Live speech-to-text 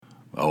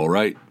All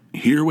right,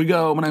 here we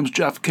go. My name's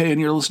Jeff K,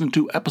 and you're listening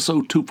to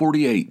episode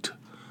 248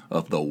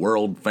 of the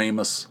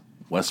world-famous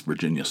West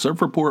Virginia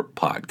Surf Report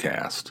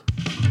podcast.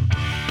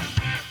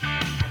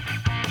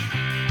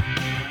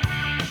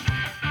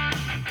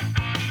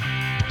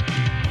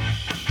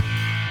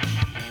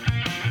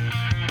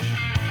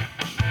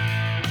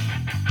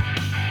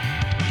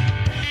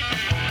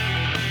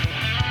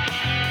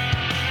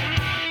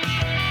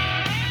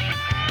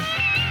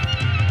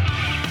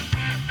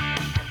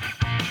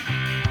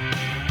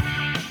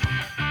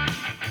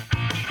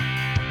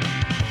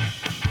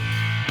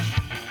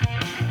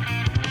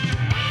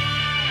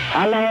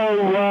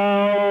 Hello,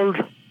 world.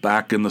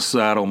 Back in the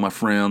saddle, my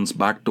friends.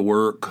 Back to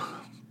work.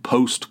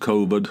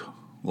 Post-COVID.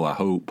 Well, I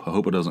hope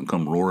it doesn't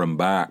come roaring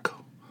back.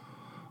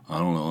 I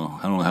don't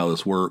know how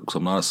this works.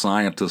 I'm not a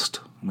scientist.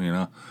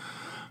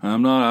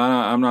 I'm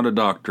not a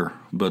doctor.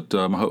 But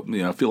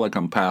I feel like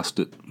I'm past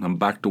it. I'm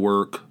back to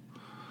work.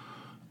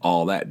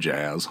 All that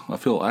jazz. I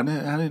was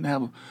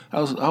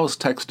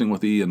texting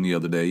with Ian the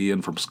other day,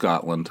 Ian from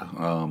Scotland,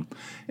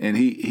 and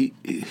he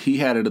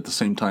had it at the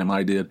same time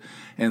I did,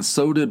 and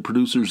so did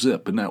producer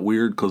Zip. Isn't that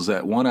weird? Because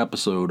that one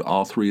episode,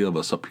 all three of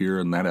us appear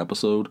in that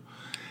episode,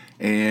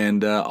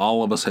 and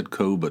all of us had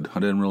COVID. I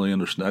didn't really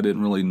understand. I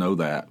didn't really know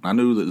that. I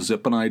knew that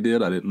Zip and I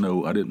did. I didn't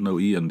know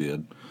Ian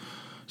did.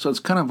 So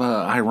it's kind of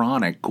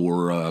ironic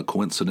or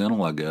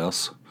coincidental, I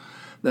guess,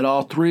 that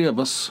all three of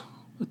us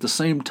at the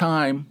same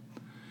time.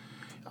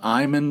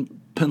 I'm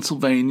in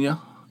Pennsylvania,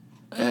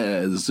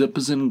 Zip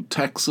is in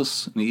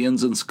Texas, and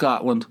Ian's in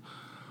Scotland.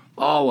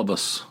 All of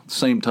us at the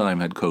same time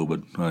had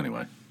COVID.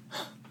 Anyway,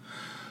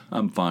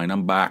 I'm fine.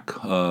 I'm back.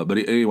 But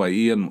anyway,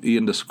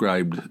 Ian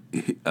described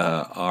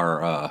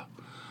our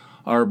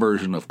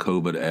version of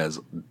COVID as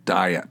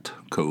diet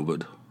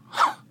COVID.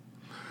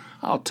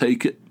 I'll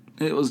take it.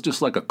 It was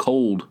just like a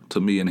cold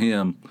to me and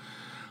him.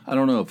 I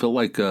don't know. It felt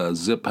like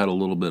Zip had a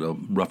little bit of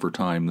rougher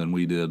time than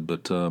we did,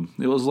 but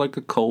it was like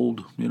a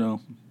cold,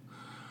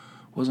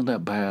 Wasn't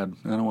that bad.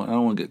 I don't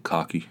want to get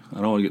cocky. I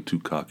don't want to get too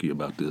cocky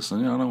about this.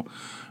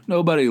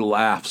 Nobody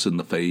laughs in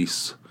the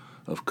face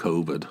of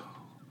COVID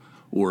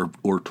or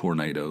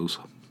tornadoes.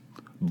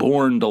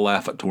 Born to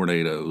laugh at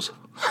tornadoes.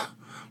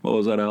 What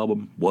was that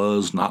album?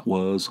 Was, not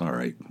was. All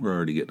right, we're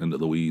already getting into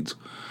the weeds.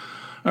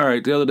 All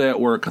right, the other day at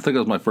work, I think it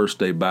was my first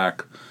day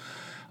back.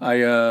 I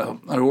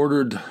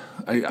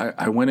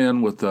went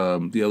in with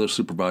the other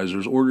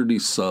supervisors, ordered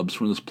these subs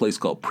from this place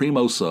called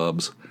Primo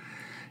Subs,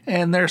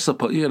 and they're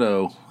supposed,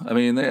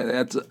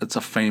 it's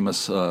a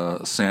famous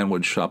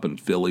sandwich shop in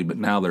Philly, but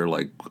now they're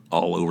like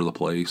all over the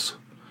place.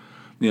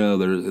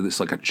 It's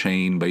like a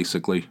chain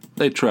basically.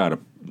 They try to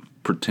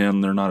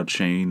pretend they're not a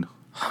chain,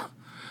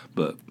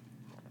 but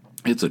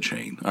it's a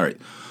chain. All right.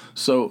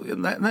 So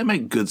they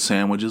make good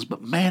sandwiches,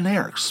 but man,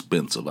 they're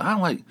expensive.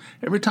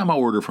 Every time I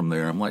order from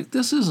there, I'm like,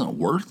 this isn't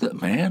worth it,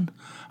 man.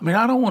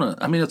 I don't want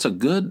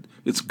to.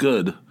 It's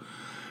good,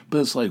 but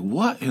it's like,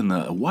 why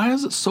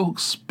is it so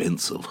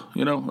expensive?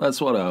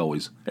 That's what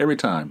every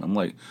time I'm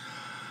like,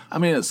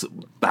 it's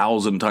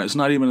 1,000 times. It's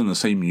not even in the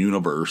same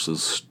universe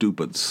as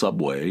stupid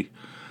Subway,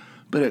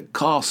 but it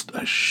costs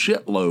a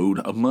shitload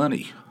of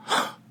money,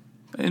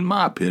 in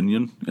my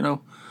opinion.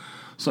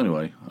 So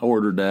anyway, I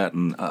ordered that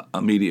and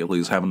immediately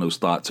was having those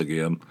thoughts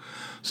again.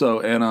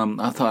 So, and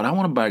I thought, I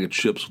want a bag of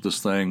chips with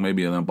this thing,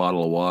 maybe a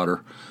bottle of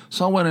water.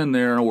 So I went in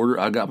there and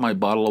I got my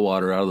bottle of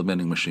water out of the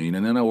vending machine,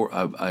 and then I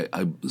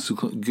was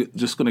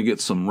just going to get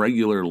some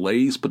regular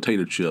Lay's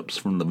potato chips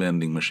from the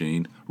vending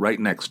machine right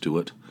next to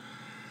it.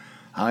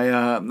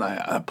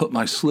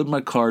 I slid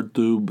my card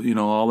through,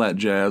 all that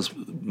jazz,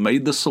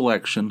 made the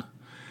selection.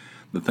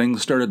 The thing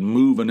started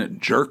moving,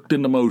 it jerked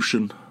into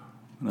motion,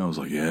 and I was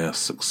like, yes,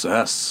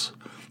 success.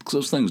 Because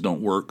those things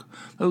don't work.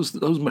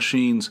 Those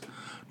machines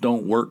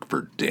don't work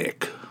for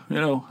dick.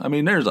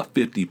 There's a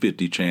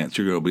 50-50 chance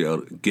you're going to be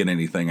able to get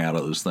anything out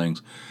of those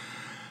things.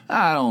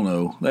 I don't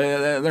know.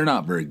 They're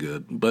not very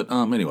good. But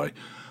anyway,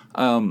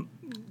 I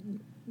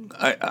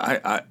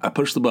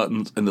pushed the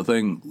buttons and the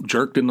thing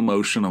jerked into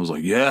motion. I was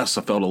like, yes.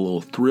 I felt a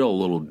little thrill, a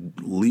little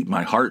leap.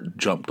 My heart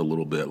jumped a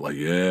little bit. Like,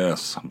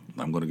 yes,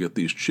 I'm going to get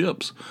these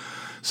chips.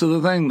 So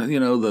the thing,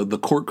 the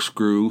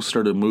corkscrew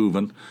started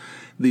moving.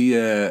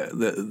 The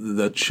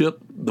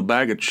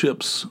bag of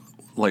chips,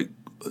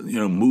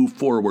 moved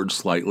forward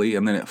slightly,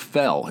 and then it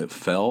fell. It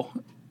fell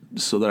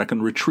so that I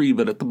can retrieve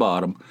it at the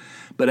bottom.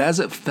 But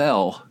as it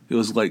fell, it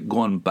was like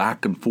going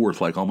back and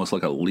forth, like almost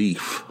like a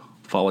leaf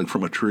falling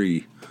from a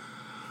tree.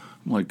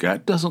 I'm like,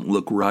 that doesn't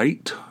look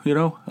right.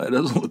 That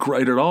doesn't look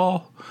right at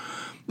all.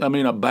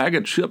 A bag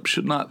of chips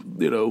should not,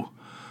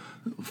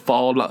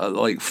 fall,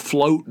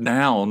 float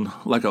down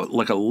like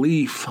a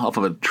leaf off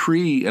of a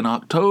tree in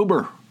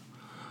October.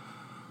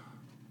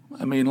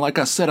 Like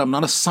I said, I'm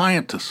not a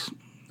scientist,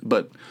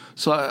 but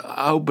so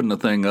I opened the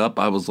thing up.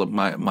 I was like,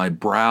 my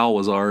brow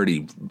was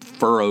already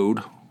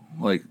furrowed.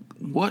 Like,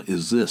 what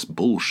is this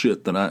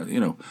bullshit that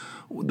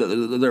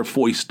they're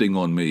foisting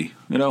on me?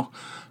 I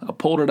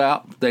pulled it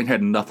out. The thing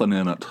had nothing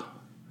in it.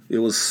 It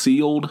was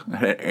sealed. It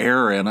had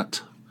air in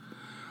it.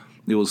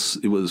 It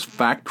was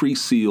factory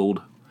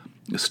sealed,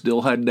 It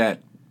still had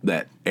that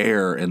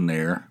air in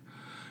there,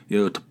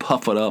 to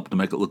puff it up to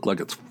make it look like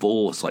it's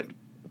full. It's like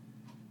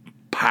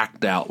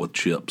packed out with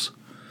chips.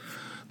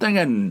 Thing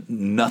had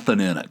nothing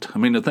in it. I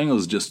mean, the thing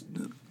was just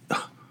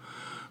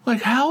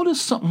like, how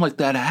does something like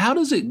that? How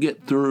does it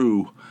get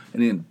through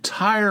an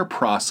entire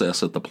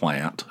process at the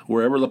plant,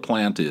 wherever the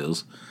plant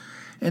is,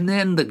 and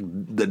then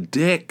the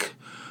dick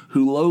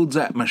who loads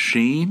that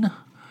machine?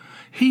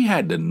 He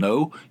had to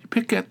know. You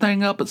pick that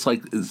thing up, it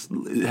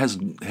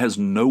has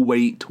no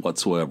weight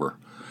whatsoever.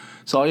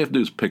 So all you have to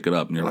do is pick it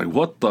up, and you're like,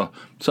 what the?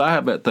 So I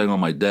have that thing on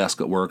my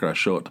desk at work, and I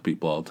show it to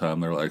people all the time.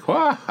 They're like,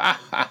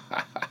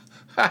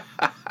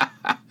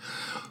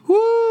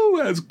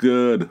 woo, that's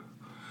good.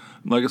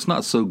 I'm like, it's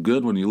not so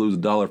good when you lose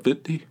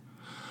 $1.50.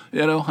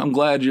 I'm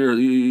glad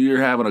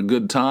you're having a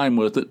good time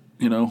with it,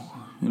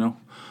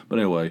 But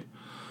anyway,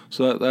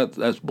 so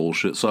that's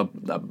bullshit. So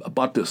I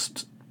bought this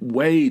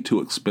way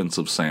too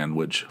expensive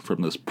sandwich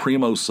from this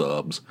Primo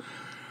Subs.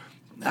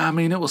 I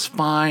mean, it was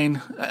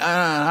fine.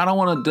 I don't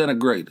want to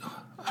denigrate.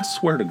 I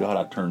swear to God,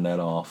 I turned that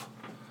off.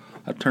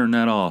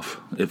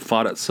 It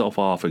fought itself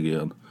off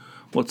again.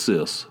 What's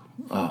this?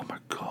 Oh, my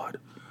God.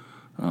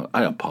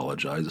 I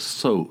apologize. It's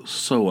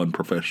so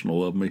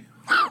unprofessional of me.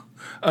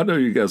 I know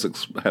you guys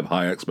have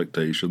high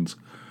expectations.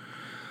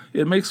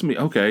 It makes me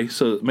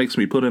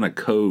put in a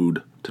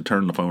code to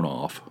turn the phone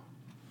off.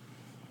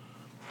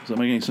 Does that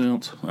make any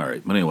sense? All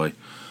right. But anyway,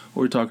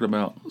 what are we talking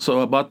about? So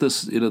I bought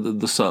this,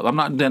 the sub. I'm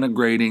not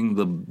denigrating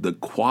the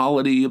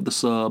quality of the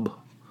sub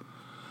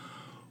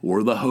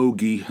or the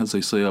hoagie, as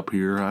they say up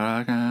here.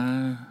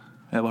 I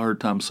have a hard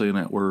time saying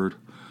that word,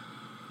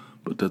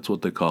 but that's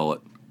what they call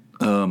it.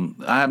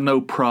 I have no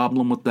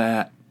problem with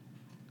that.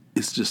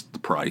 It's just the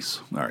price.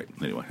 All right.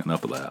 Anyway,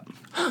 enough of that.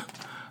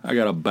 I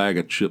got a bag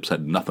of chips,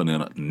 had nothing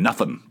in it.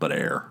 Nothing but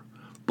air.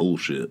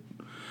 Bullshit.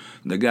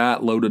 And the guy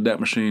that loaded that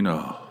machine,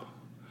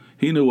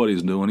 he knew what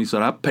he's doing. He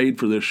said, I paid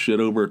for this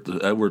shit over at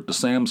the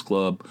Sam's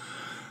Club.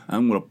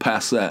 I'm going to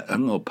pass that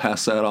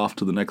off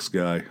to the next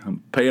guy.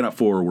 I'm paying it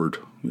forward,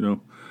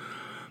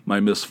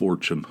 my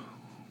misfortune.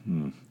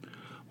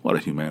 What a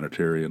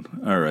humanitarian.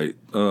 All right.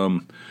 I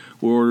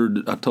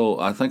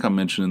think I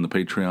mentioned in the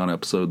Patreon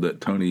episode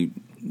that Tony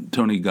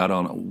got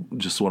on a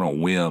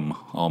whim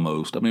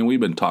almost. I mean, we've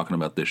been talking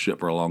about this shit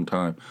for a long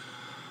time.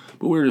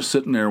 But we were just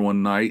sitting there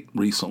one night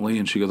recently,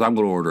 and she goes, I'm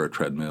going to order a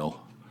treadmill.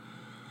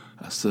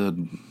 I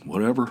said,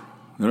 whatever.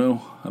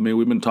 I mean,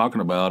 we've been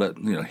talking about it,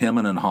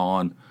 hemming and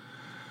hawing.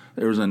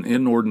 There was an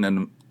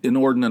inordinate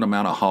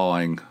amount of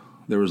hawing.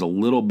 There was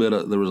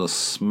a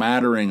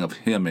smattering of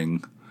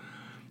hemming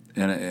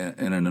and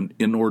an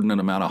inordinate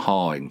amount of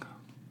hawing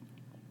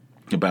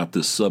about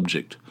this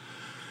subject.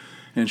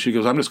 And she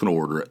goes, I'm just going to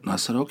order it. And I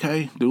said,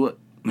 okay, do it.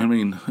 I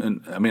mean,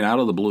 out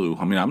of the blue.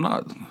 I mean, I'm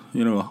not,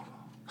 you're not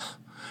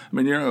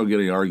going to get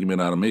any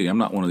argument out of me. I'm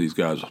not one of these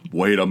guys,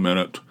 wait a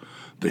minute,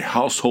 the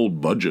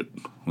household budget.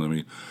 I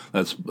mean,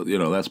 that's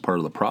part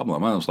of the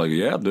problem. I was like,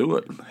 yeah, do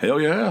it.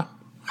 Hell yeah.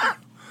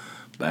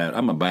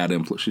 I'm a bad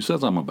influence. She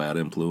says I'm a bad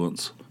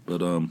influence.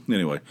 But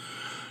anyway,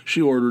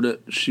 she ordered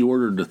it. She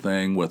ordered the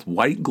thing with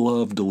white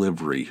glove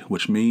delivery,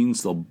 which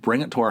means they'll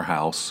bring it to our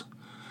house.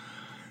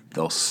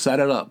 They'll set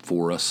it up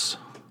for us,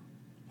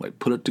 like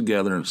put it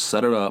together and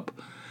set it up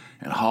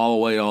and haul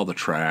away all the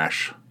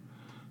trash,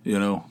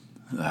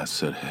 I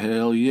said,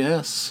 hell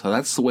yes,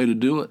 that's the way to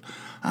do it.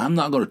 I'm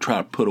not going to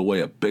try to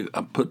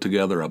put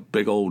together a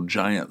big old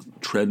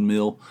giant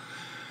treadmill,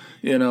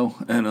 and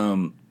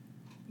I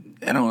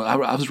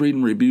was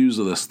reading reviews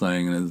of this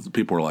thing, and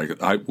people were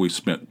like, we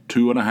spent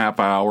 2.5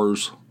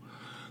 hours.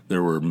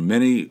 There were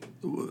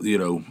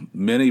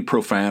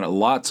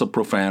lots of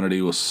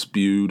profanity was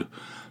spewed.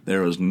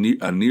 There was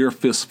a near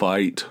fist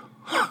fight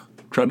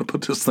trying to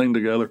put this thing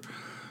together.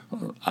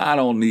 I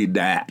don't need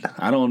that.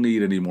 I don't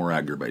need any more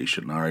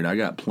aggravation. All right, I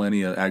got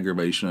plenty of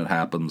aggravation that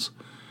happens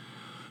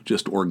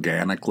just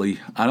organically.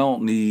 I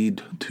don't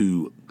need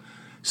to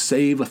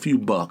save a few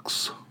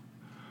bucks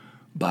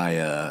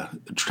by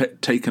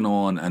taking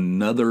on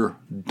another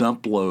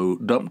dump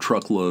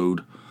truck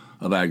load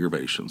of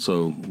aggravation.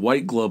 So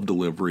white glove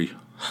delivery.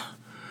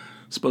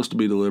 Supposed to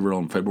be delivered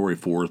on February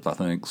 4th, I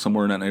think,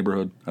 somewhere in that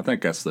neighborhood. I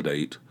think that's the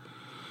date.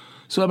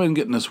 So I've been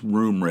getting this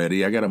room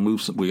ready. We got to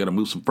move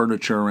some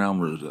furniture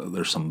around.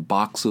 There's some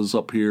boxes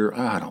up here.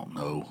 I don't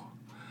know.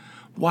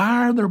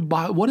 Why are there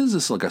what is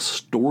this, like a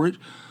storage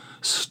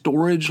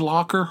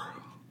locker?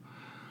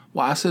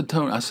 Well, I said,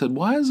 Tony,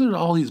 why is there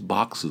all these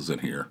boxes in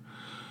here?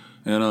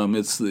 And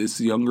it's the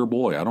younger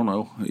boy. I don't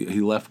know.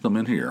 He left them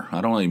in here.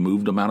 I don't know. He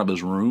moved them out of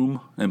his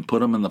room and put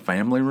them in the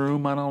family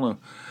room. I don't know.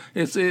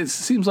 It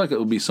seems like it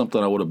would be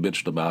something I would have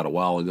bitched about a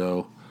while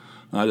ago.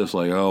 I just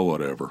like, oh,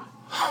 whatever.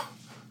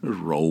 Just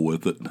roll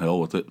with it.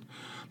 Hell with it.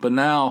 But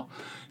now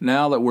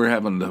that we're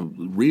having to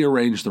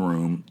rearrange the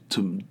room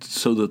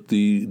so that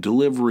the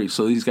delivery,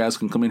 so these guys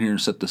can come in here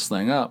and set this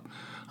thing up,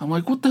 I'm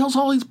like, what the hell's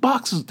all these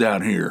boxes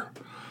down here?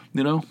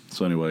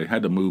 So anyway,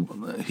 had to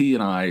move. He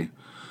and I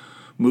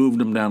moved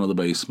them down to the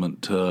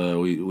basement.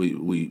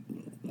 We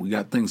we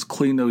got things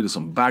cleaned. We did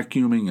some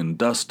vacuuming and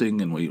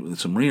dusting, and we did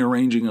some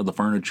rearranging of the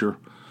furniture.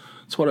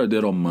 That's what I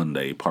did on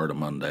Monday, part of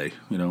Monday,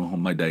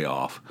 on my day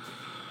off.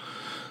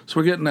 So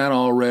we're getting that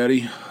all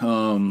ready.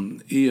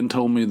 Ian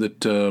told me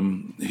that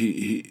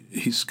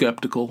he's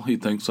skeptical. He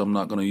thinks I'm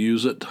not going to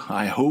use it.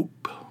 I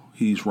hope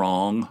he's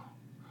wrong.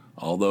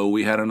 Although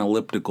we had an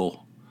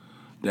elliptical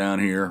down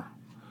here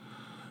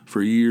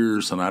for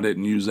years, and I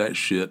didn't use that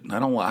shit. I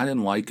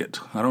didn't like it.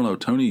 I don't know.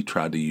 Tony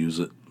tried to use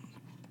it.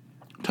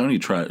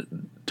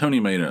 Tony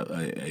made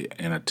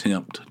an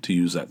attempt to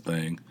use that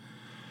thing,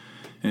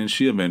 and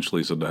she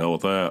eventually said, "To hell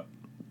with that."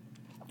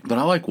 But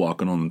I like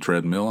walking on the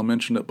treadmill. I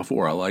mentioned it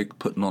before. I like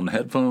putting on the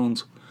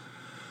headphones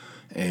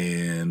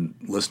and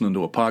listening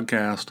to a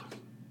podcast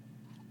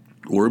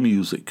or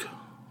music,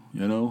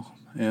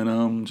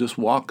 and just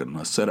walking.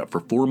 I set up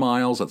for 4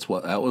 miles.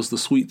 That was the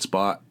sweet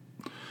spot.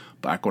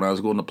 Back when I was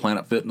going to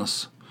Planet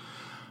Fitness,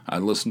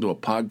 I'd listen to a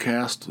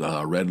podcast,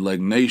 Red Leg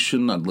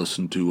Nation. I'd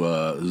listen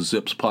to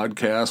Zip's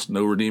podcast,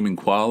 No Redeeming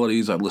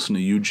Qualities. I'd listen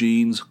to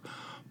Eugene's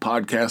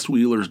podcast,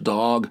 Wheeler's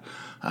Dog.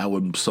 I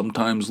would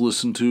sometimes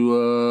listen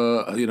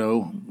to,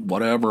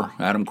 whatever,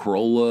 Adam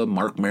Carolla,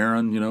 Mark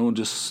Maron,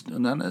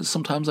 and then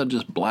sometimes I'd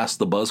just blast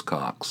the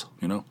Buzzcocks,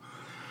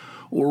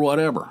 or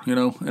whatever,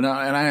 and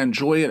I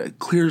enjoy it. It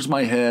clears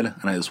my head,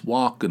 and I just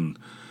walk, and,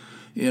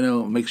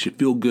 it makes you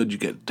feel good. You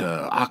get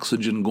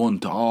oxygen going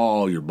to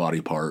all your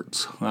body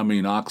parts. I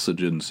mean,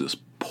 oxygen's just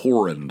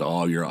pouring to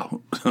all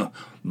your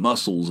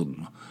muscles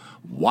and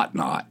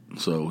whatnot.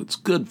 So it's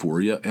good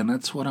for you, and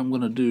that's what I'm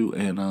going to do,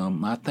 and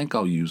I think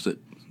I'll use it.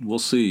 We'll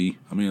see.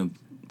 I mean,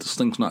 this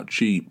thing's not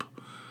cheap.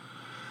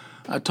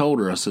 I told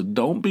her, I said,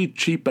 don't be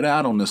cheaping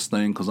out on this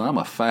thing because I'm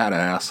a fat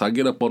ass. I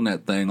get up on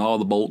that thing, all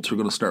the bolts are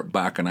going to start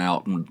backing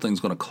out and the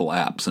thing's going to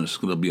collapse and it's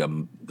going to be a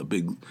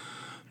big,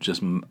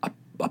 just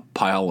a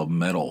pile of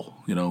metal.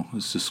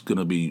 It's just going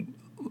to be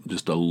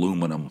just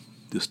aluminum,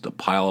 just a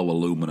pile of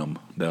aluminum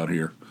down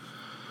here.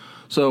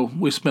 So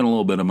we spent a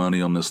little bit of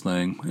money on this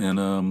thing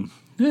and,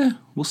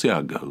 we'll see how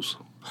it goes.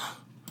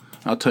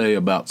 I'll tell you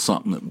about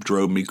something that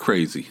drove me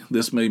crazy.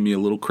 This made me a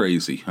little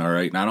crazy, all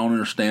right? And I don't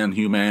understand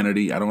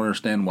humanity. I don't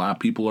understand why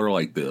people are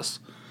like this.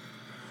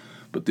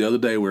 But the other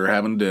day we were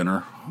having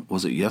dinner.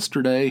 Was it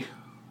yesterday?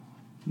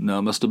 No,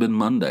 it must have been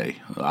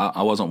Monday.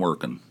 I wasn't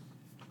working.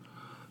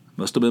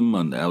 Must have been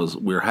Monday.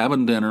 We were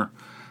having dinner.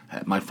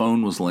 My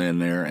phone was laying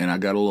there, and I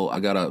got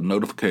a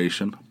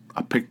notification.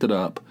 I picked it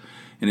up,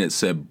 and it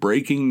said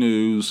breaking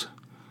news.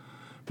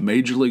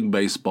 Major League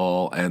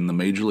Baseball and the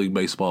Major League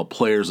Baseball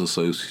Players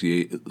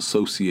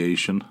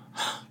Association,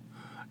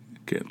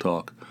 can't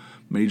talk,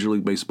 Major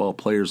League Baseball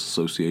Players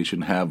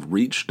Association have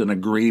reached an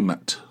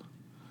agreement,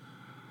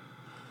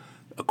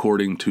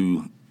 according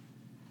to,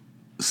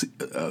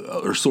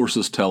 or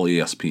sources tell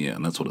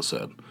ESPN, that's what it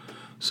said.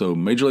 So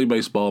Major League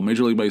Baseball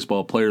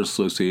Players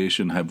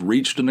Association have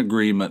reached an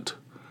agreement,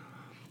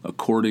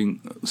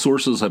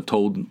 sources have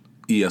told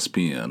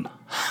ESPN.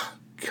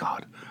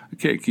 God. I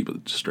can't keep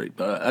it straight,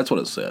 but that's what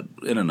it said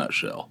in a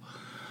nutshell.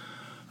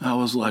 I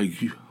was like,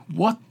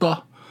 what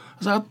the?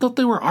 I thought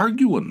they were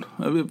arguing.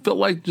 It felt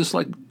like just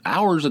like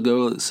hours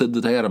ago it said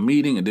that they had a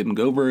meeting. It didn't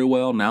go very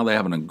well. Now they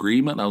have an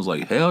agreement. I was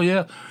like, hell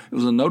yeah. It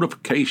was a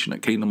notification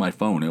that came to my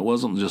phone. It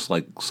wasn't just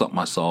like something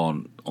I saw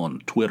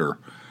on Twitter.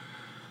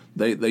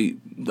 They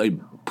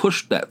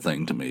pushed that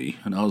thing to me,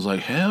 and I was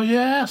like, hell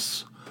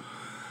yes.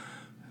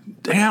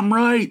 Damn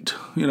right,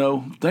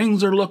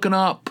 things are looking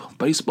up.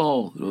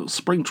 Baseball,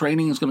 spring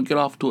training is going to get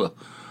off to a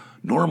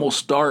normal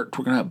start.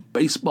 We're going to have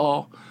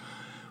baseball.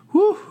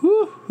 Whoo,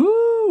 whoo,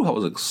 whoo. I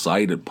was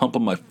excited,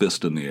 pumping my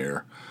fist in the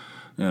air.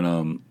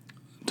 And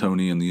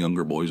Tony and the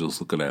younger boys was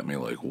looking at me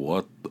like,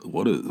 what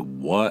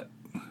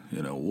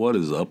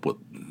is up with,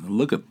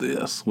 look at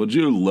this. Would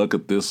you look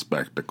at this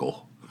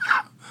spectacle?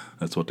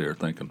 That's what they were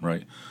thinking,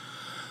 right?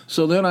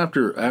 So then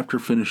after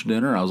finished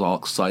dinner, I was all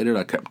excited.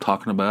 I kept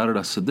talking about it.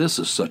 I said, this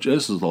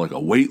is like a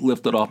weight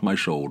lifted off my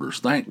shoulders.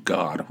 Thank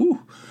God.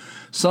 Whew.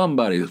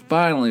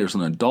 Finally, there's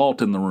an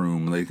adult in the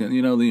room. They can,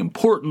 the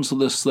importance of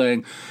this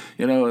thing.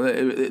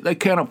 They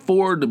can't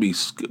afford to be,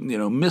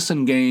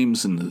 missing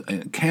games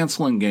and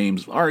canceling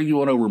games,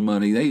 arguing over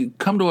money. They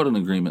come to an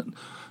agreement.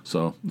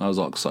 So I was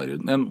all excited.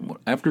 And then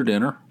after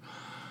dinner,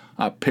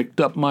 I picked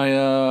up my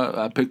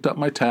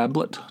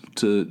tablet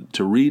to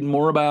read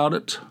more about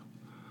it.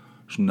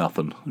 There's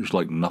nothing. There's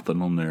like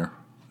nothing on there.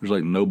 There's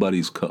like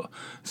nobody's.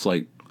 It's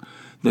like,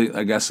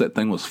 I guess that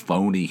thing was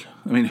phony.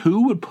 I mean,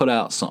 who would put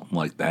out something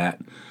like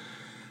that,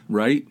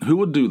 right? Who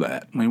would do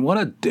that? I mean, what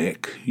a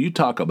dick. You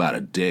talk about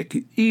a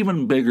dick.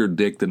 Even bigger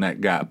dick than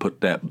that guy put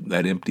that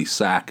empty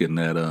sack in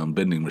that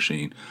vending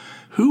machine.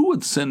 Who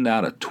would send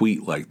out a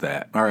tweet like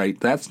that? All right,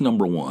 that's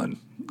number one.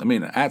 I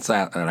mean, that's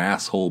an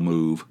asshole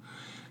move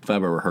if I've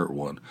ever heard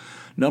one.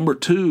 Number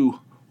two,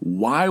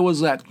 why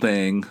was that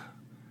thing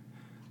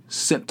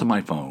sent to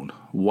my phone?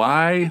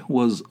 Why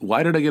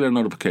did I get a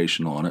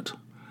notification on it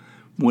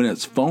when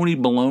it's phony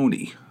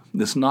baloney?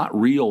 It's not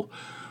real.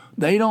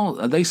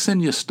 They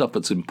send you stuff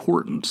that's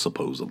important,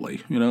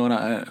 supposedly,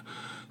 and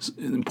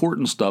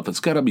important stuff. It's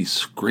got to be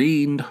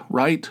screened,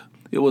 right?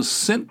 It was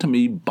sent to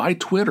me by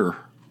Twitter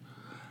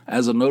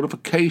as a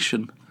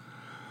notification.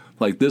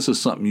 Like, this is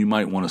something you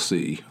might want to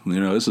see.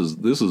 This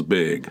is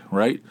big,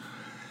 right?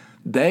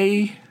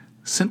 They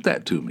sent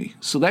that to me.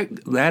 So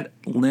that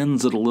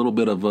lends it a little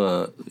bit of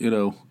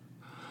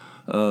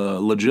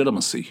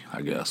legitimacy,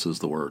 I guess is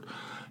the word.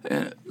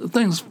 And the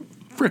thing's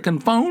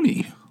freaking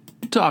phony.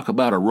 Talk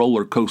about a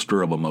roller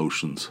coaster of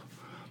emotions.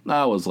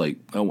 I was like,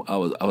 I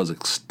was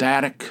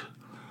ecstatic.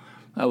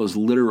 I was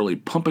literally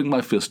pumping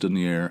my fist in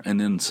the air, and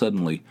then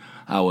suddenly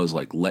I was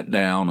like let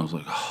down. I was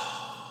like,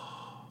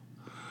 oh,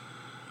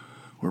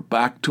 we're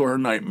back to our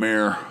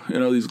nightmare.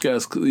 These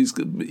guys, these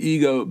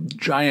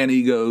giant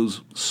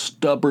egos,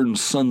 stubborn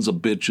sons of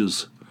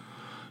bitches.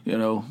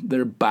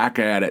 They're back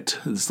at it.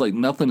 It's like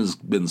nothing has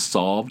been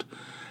solved.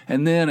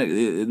 And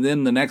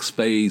then the next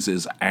phase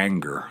is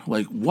anger.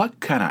 Like, what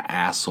kind of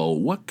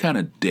asshole, what kind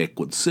of dick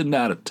would send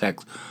out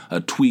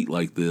a tweet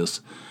like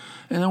this?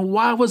 And then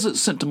why was it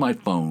sent to my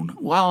phone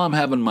while I'm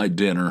having my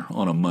dinner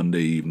on a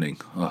Monday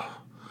evening?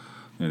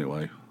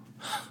 Anyway,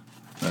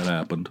 that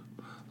happened.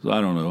 So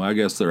I don't know. I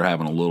guess they're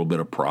having a little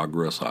bit of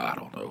progress. I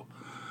don't know.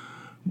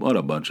 What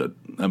a bunch of...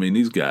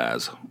 these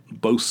guys,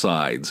 both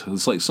sides.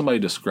 It's like somebody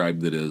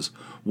described it as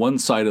one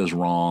side is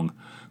wrong,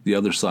 the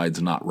other side's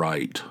not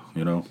right,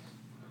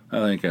 I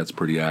think that's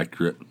pretty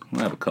accurate.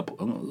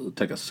 I'll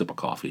take a sip of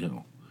coffee.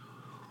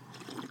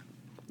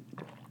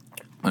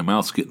 My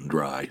mouth's getting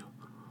dry.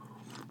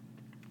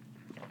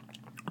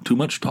 Too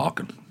much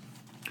talking.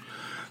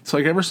 It's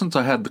like ever since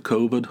I had the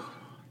COVID,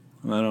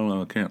 I don't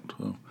know, I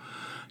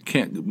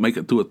can't make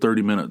it through a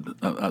 30-minute.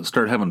 I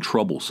started having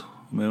troubles.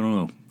 I don't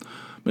know.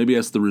 Maybe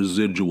that's the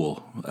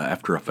residual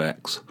after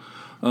effects.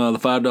 The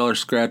 $5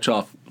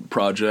 scratch-off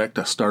project,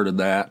 I started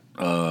that.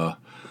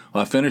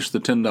 I finished the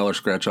 $10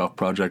 scratch-off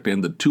project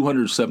and the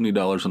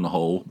 $270 in the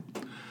hole.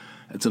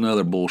 It's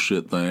another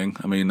bullshit thing.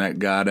 That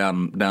guy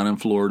down in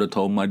Florida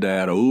told my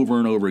dad over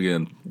and over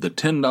again, the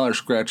 $10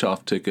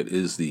 scratch-off ticket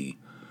is the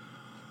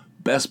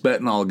best bet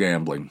in all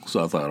gambling.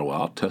 So I thought,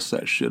 well, I'll test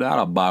that shit out.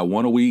 I'll buy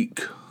one a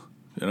week.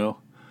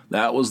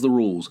 That was the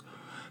rules.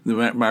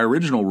 My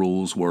original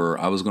rules were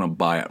I was going to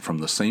buy it from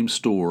the same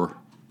store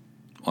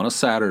on a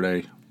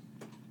Saturday,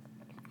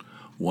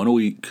 one a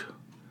week,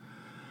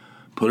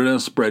 put it in a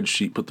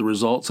spreadsheet, put the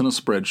results in a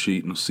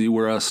spreadsheet, and see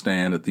where I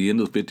stand at the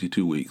end of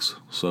 52 weeks.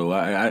 So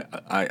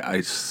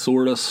I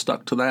sort of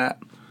stuck to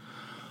that.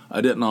 I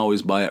didn't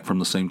always buy it from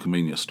the same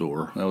convenience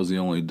store. That was the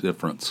only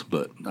difference.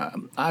 But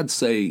I'd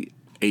say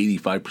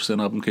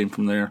 85% of them came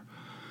from there.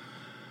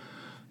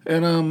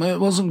 And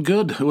it wasn't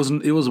good. It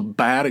was a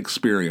bad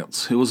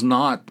experience. It was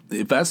not.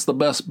 If that's the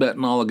best bet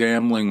in all of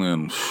gambling,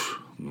 then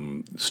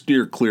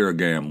steer clear of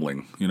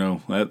gambling.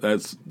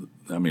 That's.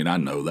 I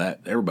know that.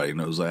 Everybody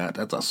knows that.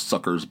 That's a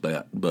sucker's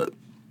bet. But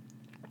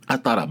I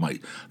thought I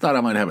might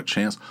have a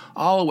chance.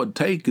 All it would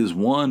take is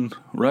one,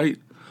 right?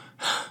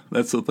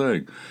 That's the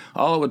thing.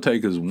 All it would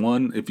take is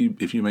one. If you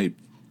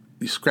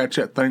scratch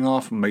that thing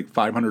off and make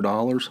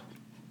 $500,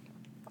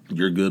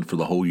 you're good for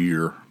the whole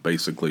year,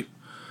 basically.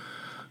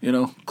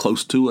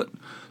 Close to it.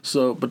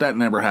 So, but that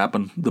never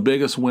happened. The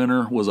biggest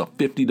winner was a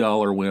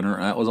 $50 winner.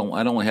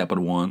 That only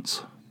happened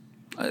once.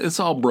 It's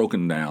all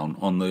broken down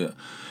on the.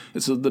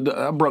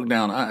 I broke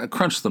down. I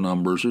crunched the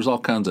numbers. There's all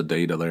kinds of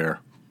data there.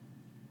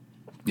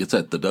 It's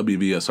at the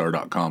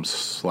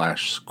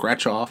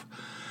wvsr.com/scratchoff.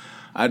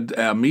 I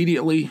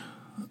immediately,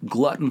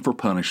 glutton for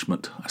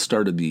punishment, I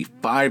started the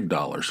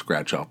 $5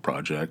 scratch-off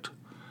project.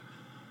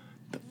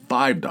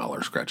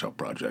 $5 scratch-off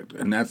project.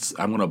 And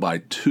I'm going to buy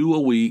 2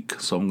 a week,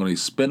 so I'm going to be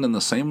spending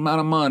the same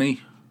amount of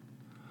money.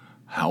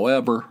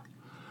 However,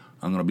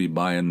 I'm going to be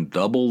buying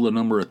double the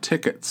number of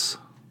tickets.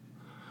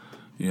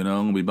 I'm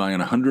going to be buying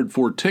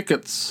 104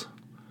 tickets.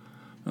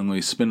 I'm going to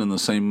be spending the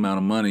same amount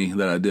of money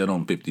that I did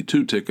on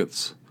 52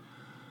 tickets.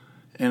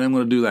 And I'm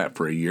going to do that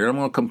for a year. I'm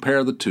going to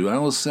compare the two. I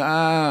don't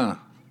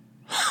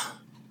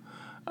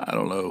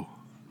know.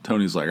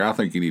 Tony's like, I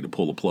think you need to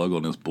pull the plug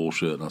on this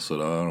bullshit. And I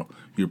said, oh,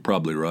 you're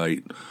probably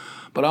right.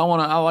 But I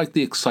like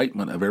the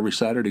excitement of every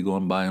Saturday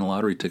going buying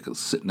lottery tickets,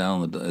 sitting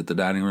down at the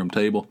dining room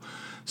table,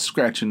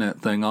 scratching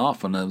that thing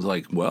off. And I was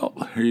like, well,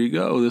 here you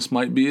go. This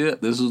might be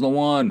it. This is the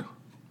one.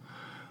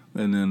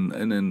 And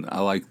then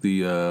I like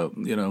the,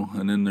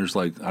 and then there's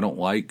like, I don't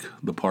like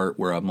the part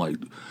where I'm like,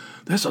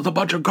 this is a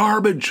bunch of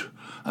garbage.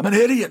 I'm an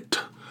idiot.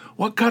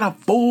 What kind of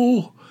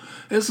fool?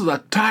 This is a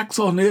tax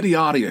on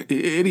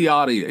idiocracy. You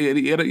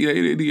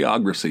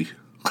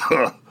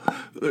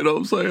know what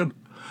I'm saying?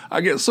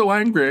 I get so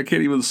angry I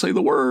can't even say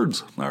the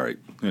words. All right.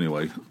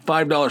 Anyway,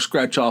 $5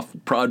 scratch off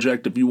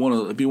project. If you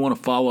want to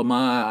follow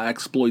my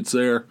exploits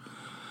there,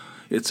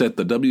 it's at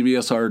the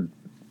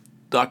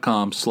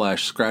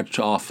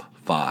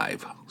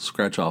wvsr.com/scratchoff5.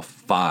 Scratch off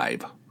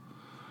 5.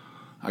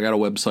 I got a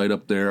website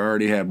up there. I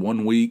already had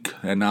 1 week,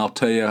 and I'll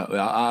tell you,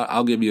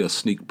 I'll give you a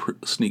sneak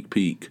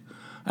peek.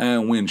 I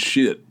didn't win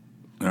shit.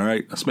 All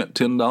right, I spent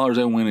 $10. I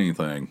didn't win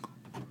anything.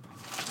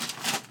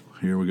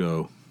 Here we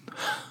go.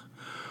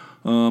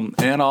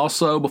 And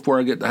also, before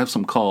I have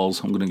some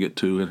calls I'm going to get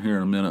to in here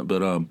in a minute,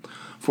 but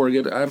before I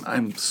get,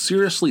 I'm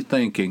seriously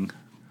thinking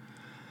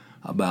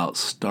about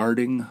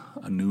starting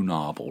a new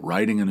novel,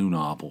 writing a new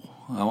novel.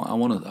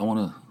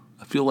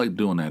 I feel like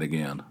doing that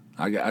again.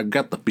 I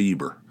got the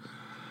fever.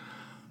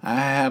 I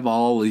have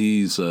all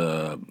these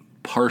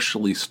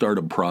partially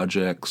started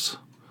projects,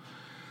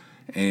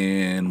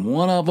 and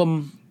one of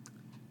them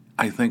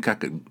I think I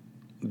could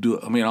do.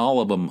 I mean, all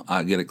of them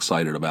I get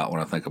excited about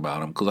when I think about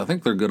them because I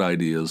think they're good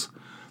ideas.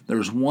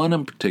 There's one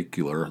in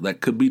particular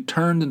that could be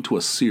turned into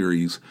a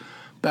series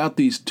about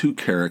these two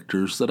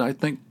characters that I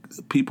think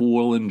people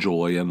will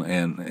enjoy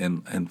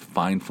and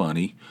find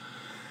funny.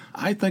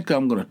 I think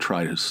I'm going to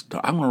try to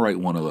start. I'm going to write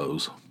one of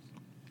those.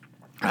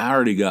 I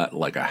already got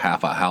like a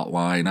half a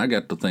outline. I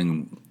got the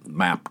thing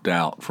mapped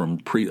out from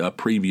a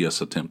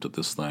previous attempt at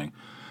this thing.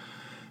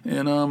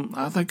 And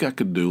I think I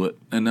could do it.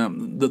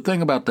 And the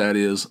thing about that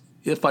is,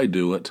 if I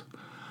do it,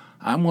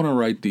 I'm going to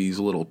write these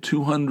little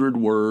 200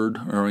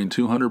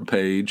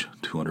 page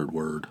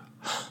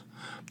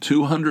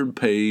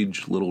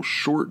little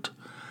short,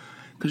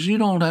 because you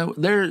don't have,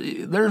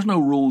 there's no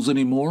rules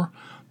anymore.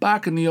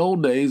 Back in the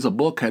old days, a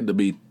book had to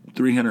be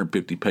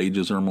 350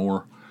 pages or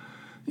more.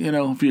 You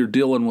know, if you're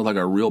dealing with like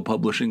a real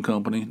publishing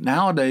company.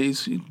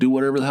 Nowadays, you do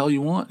whatever the hell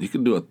you want. You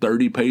can do a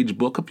 30-page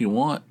book if you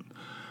want.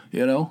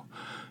 You know,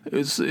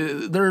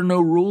 there are no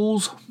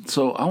rules.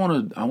 So I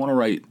want to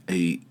write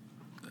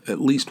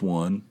at least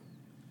one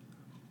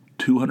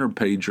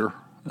 200-pager,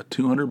 a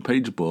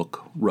 200-page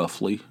book,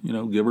 roughly, you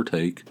know, give or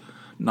take,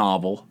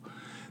 novel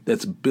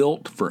that's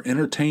built for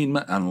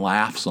entertainment and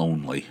laughs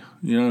only.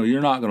 You know,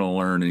 you're not going to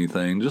learn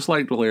anything. Just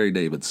like Larry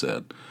David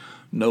said,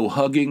 no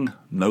hugging,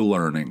 no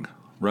learning.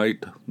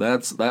 Right?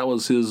 That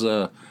was his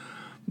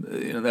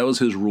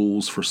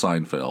rules for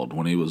Seinfeld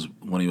when he was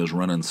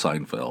running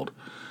Seinfeld.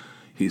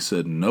 He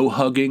said no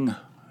hugging,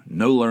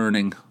 no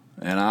learning,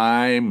 and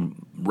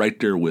I'm right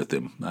there with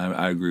him.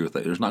 I agree with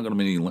that. There's not going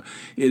to be any.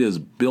 It is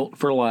built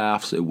for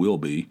laughs. It will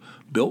be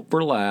built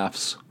for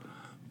laughs,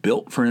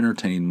 built for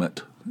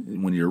entertainment.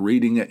 When you're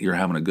reading it, you're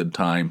having a good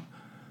time.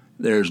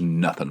 There's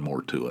nothing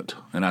more to it.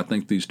 And I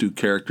think these two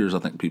characters, I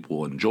think people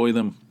will enjoy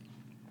them.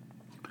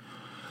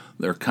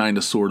 They're kind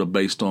of sort of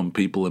based on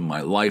people in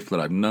my life that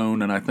I've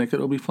known, and I think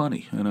it'll be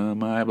funny.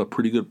 And I have a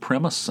pretty good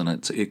premise, and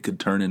it could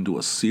turn into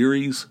a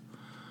series.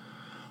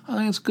 I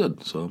think it's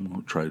good, so I'm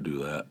going to try to do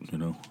that. You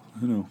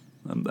know,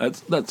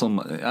 that's on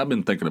I've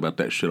been thinking about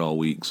that shit all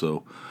week,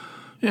 so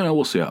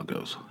we'll see how it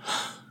goes.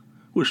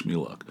 Wish me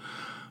luck.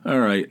 All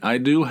right, I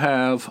do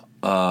have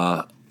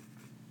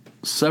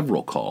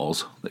several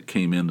calls that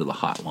came into the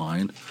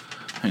hotline.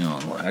 Hang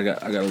on, I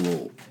got a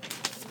little.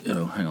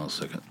 Hang on a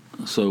second.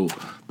 So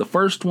the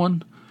first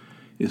one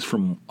is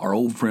from our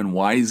old friend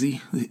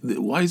Wisey.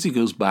 Wisey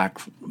goes back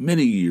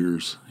many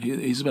years.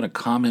 He's been a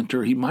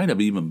commenter. He might have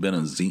even been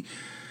a zine.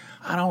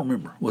 I don't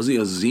remember. Was he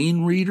a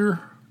zine reader?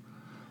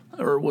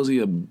 Or was he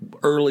an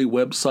early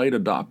website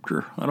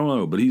adopter? I don't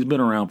know, but he's been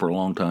around for a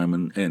long time,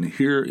 and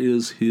here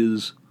is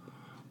his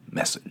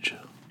message.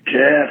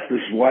 Jeff,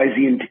 this is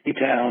Wisey in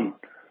T-Town.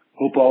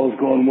 Hope all is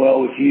going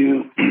well with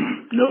you.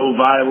 No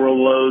viral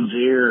loads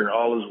here.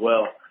 All is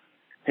well.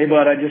 Hey,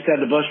 bud, I just had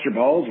to bust your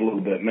balls a little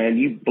bit, man.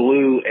 You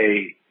blew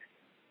a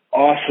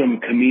awesome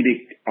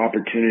comedic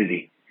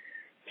opportunity.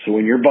 So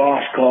when your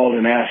boss called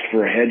and asked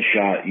for a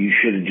headshot, you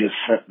should have just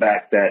sent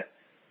back that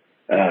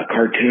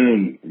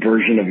cartoon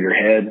version of your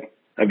head,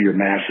 of your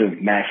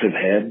massive, massive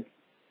head.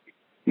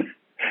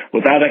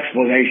 Without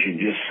explanation,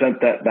 just sent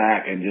that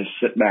back and just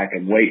sit back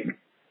and wait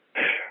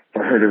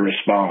for her to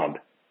respond.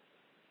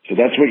 So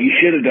that's what you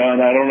should have done.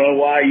 I don't know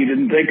why you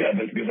didn't think of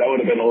it, because that would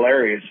have been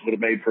hilarious. Would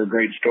have made for a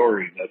great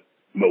story, but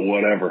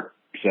whatever.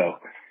 So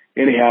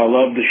anyhow, I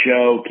love the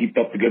show. Keep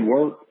up the good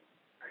work.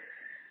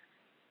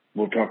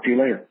 We'll talk to you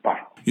later. Bye.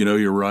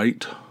 You're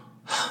right.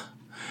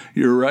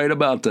 You're right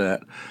about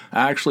that.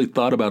 I actually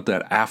thought about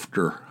that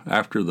after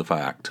the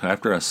fact.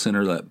 After I sent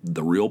her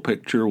the real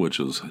picture, which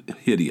was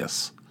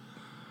hideous.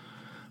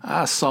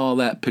 I saw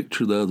that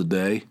picture the other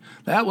day.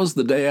 That was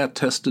the day I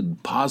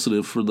tested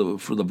positive for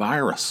the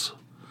virus.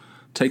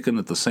 Taken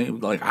at the same,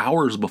 like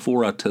hours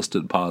before I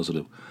tested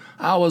positive.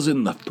 I was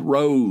in the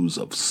throes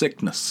of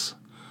sickness.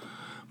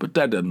 But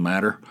that doesn't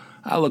matter.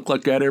 I look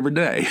like that every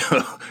day.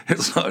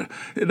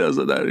 It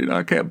doesn't,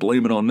 I can't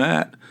blame it on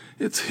that.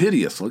 It's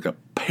hideous, like a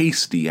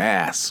pasty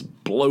ass,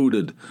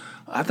 bloated.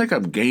 I think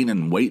I'm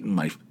gaining weight in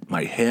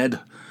my head.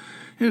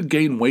 You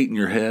gain weight in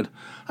your head.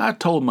 I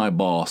told my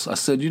boss, I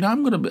said,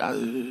 I'm going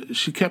to be,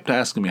 she kept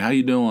asking me, how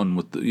you doing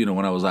with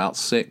when I was out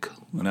sick?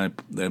 And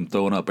I'm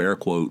throwing up air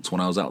quotes,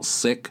 when I was out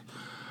sick.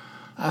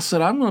 I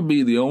said, I'm going to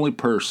be the only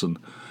person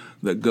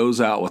that goes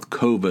out with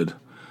COVID,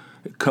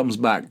 it comes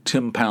back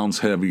 10 pounds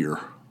heavier.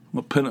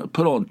 I'm going to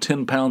put on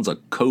 10 pounds of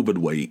COVID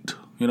weight,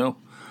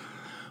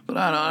 But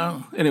I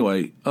don't know.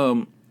 Anyway,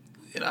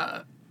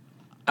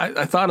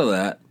 I thought of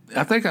that.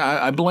 I think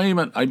I blame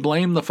it. I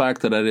blame the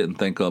fact that I didn't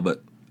think of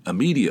it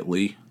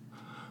immediately,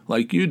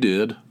 like you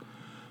did,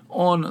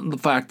 on the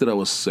fact that I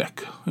was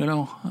sick. I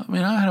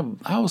mean,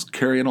 I was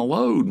carrying a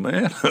load,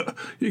 man.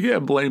 You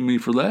can't blame me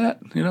for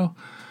that,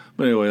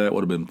 But anyway, that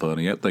would have been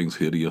funny. That thing's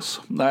hideous.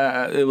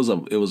 It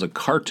was a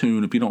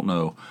cartoon. If you don't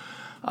know,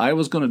 I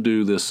was going to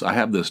do this. I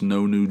have this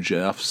No New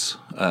Jeffs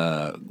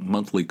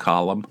monthly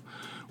column,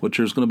 which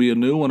there's going to be a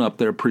new one up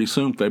there pretty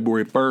soon,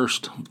 February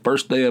 1st,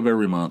 first day of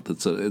every month.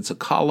 It's a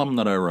column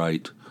that I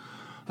write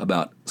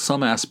about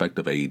some aspect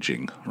of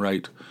aging,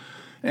 right?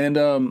 And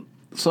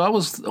so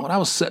when I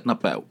was setting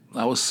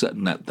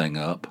that thing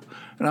up,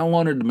 and I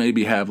wanted to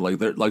maybe have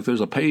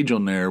there's a page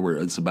on there where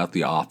it's about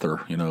the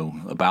author,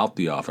 about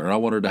the author, and I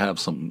wanted to have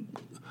some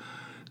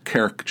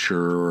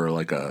caricature or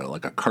like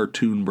a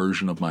cartoon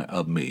version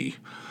of me.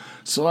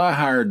 So I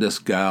hired this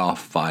guy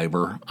off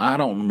Fiverr. I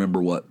don't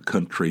remember what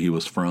country he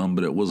was from,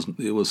 but it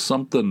was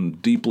something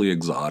deeply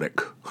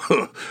exotic.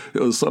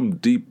 It was some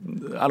deep.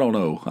 I don't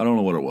know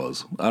what it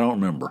was. I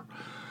don't remember.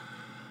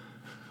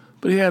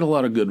 But he had a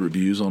lot of good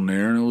reviews on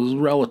there, and it was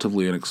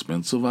relatively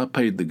inexpensive. I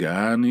paid the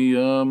guy, and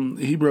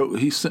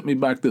he sent me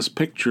back this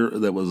picture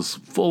that was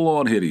full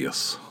on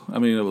hideous. I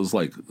mean, it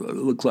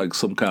looked like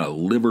some kind of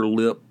liver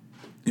lip,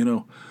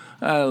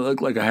 I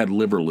looked like I had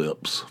liver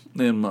lips,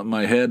 and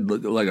my head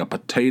looked like a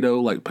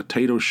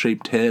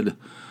potato-shaped head.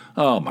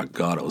 Oh my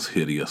God, it was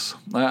hideous.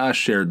 I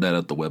shared that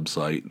at the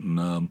website,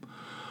 and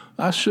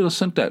I should have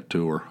sent that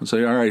to her and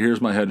say, all right, here's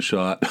my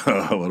headshot.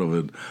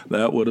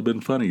 That would have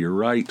been funny. You're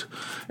right.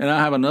 And I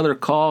have another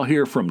call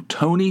here from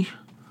Tony.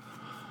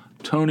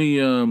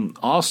 Tony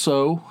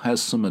also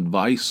has some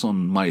advice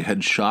on my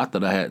headshot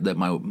that I had, that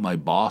my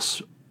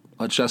boss,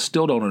 which I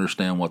still don't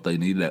understand what they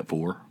need that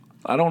for.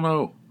 I don't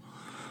know.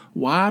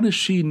 Why does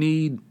she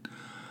need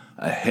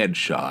a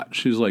headshot?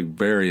 She's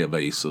very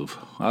evasive.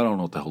 I don't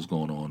know what the hell's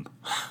going on.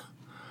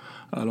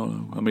 I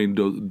don't know. I mean,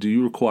 do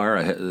you require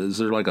is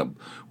there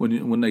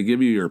when they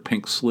give you your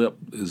pink slip,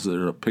 is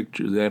there a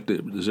picture?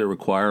 Does it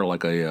require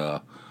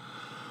a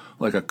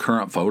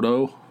current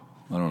photo?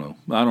 I don't know.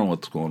 I don't know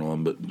what's going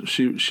on, but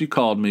she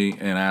called me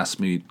and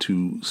asked me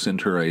to send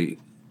her a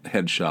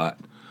headshot.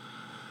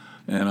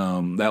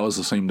 And that was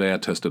the same day I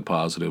tested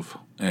positive,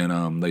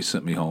 and they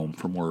sent me home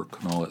from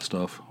work and all that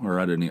stuff. Or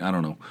I don't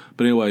know.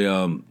 But anyway,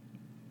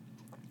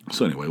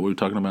 what were we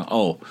talking about?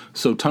 Oh,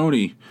 so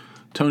Tony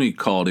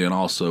called in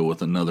also with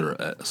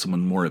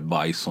some more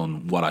advice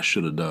on what I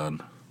should have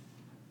done,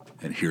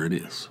 and here it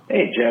is.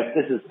 Hey Jeff,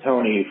 this is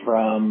Tony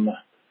from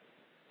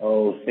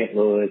St.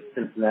 Louis,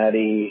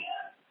 Cincinnati,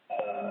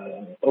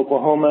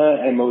 Oklahoma,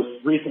 and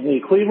most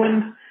recently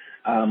Cleveland.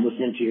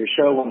 Listening to your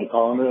show, want to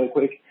call in really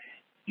quick.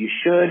 You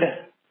should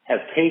have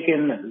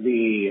taken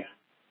the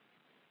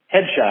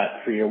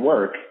headshot for your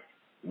work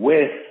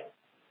with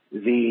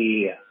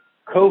the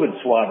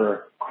COVID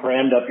swabber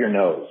crammed up your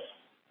nose.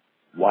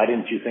 Why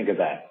didn't you think of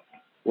that?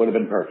 Would have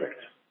been perfect.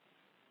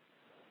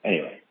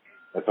 Anyway,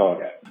 that's all I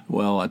got.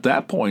 Well, at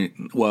that point,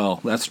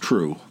 that's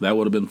true. That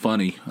would have been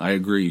funny. I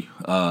agree.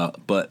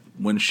 But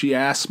when she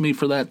asked me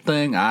for that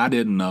thing, I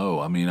didn't know.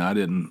 I mean, I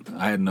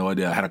had no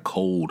idea. I had a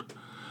cold.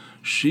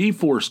 She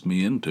forced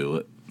me into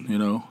it,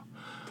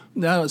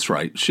 No, that's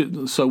right.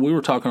 So we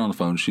were talking on the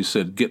phone. She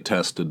said, "Get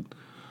tested,"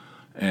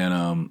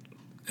 and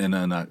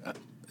then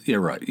yeah,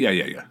 right,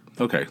 yeah.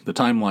 Okay, the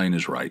timeline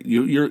is right.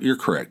 You're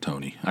correct,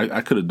 Tony.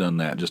 I could have done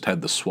that. Just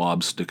had the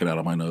swab sticking out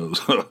of my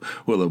nose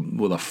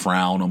with a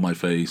frown on my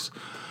face.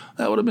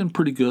 That would have been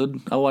pretty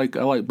good. I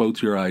like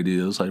both your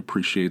ideas. I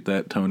appreciate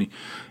that, Tony.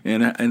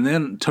 And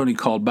then Tony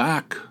called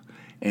back,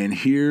 and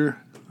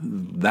here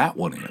that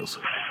one is.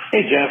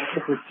 Hey Jeff,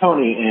 this is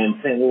Tony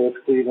in St. Louis,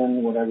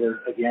 Cleveland,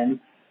 whatever.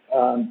 Again.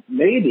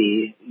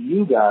 Maybe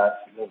you got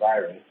the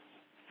virus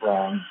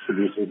from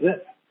producer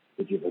Zip.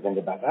 Did you ever think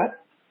about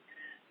that?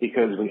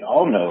 Because we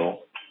all know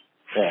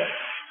that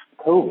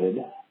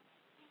COVID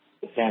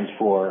stands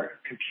for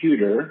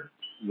computer,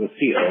 the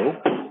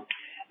CO,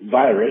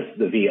 virus,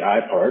 the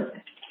VI part,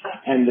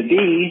 and the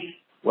D,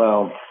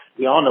 well,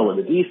 we all know what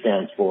the D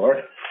stands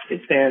for.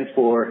 It stands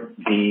for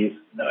D's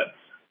nuts.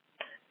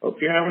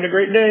 Hope you're having a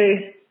great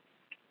day.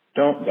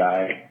 Don't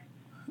die.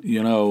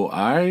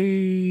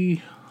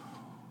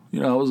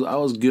 I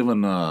was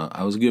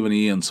giving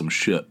Ian some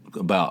shit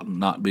about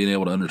not being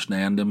able to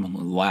understand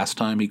him last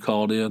time he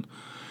called in,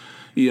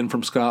 Ian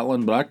from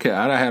Scotland, but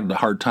I had a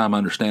hard time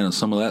understanding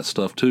some of that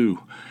stuff too.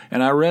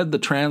 And I read the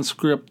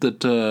transcript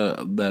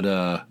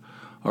that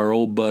our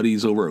old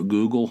buddies over at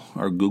Google,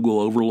 our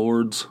Google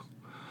overlords,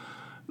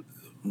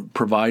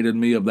 provided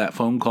me of that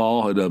phone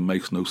call. It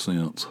makes no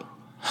sense.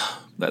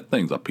 That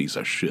thing's a piece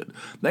of shit.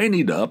 They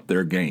need to up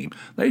their game.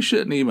 They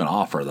shouldn't even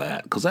offer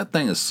that because that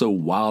thing is so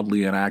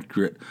wildly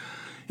inaccurate.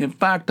 In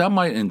fact, I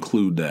might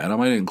include that. I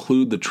might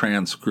include the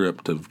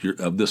transcript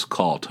of this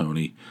call,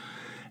 Tony,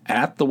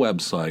 at the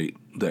website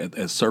at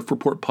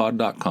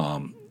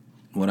surfreportpod.com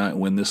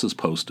when this is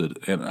posted,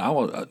 and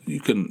you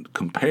can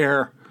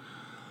compare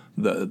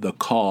the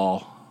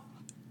call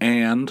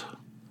and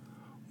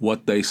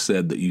what they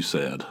said that you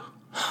said.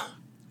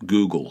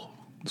 Google.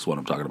 That's what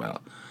I'm talking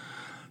about.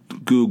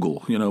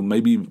 Google,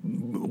 maybe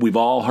we've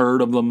all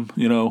heard of them,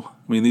 I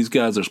mean, these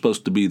guys are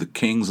supposed to be the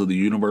kings of the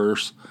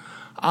universe.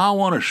 I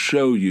want to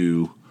show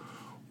you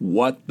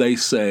what they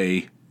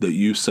say that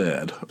you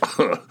said.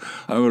 I'm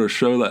going to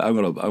show that. I'm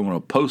going to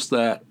post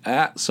that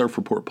at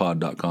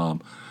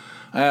surfreportpod.com.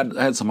 I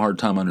had some hard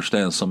time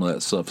understanding some of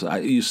that stuff.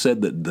 You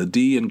said that the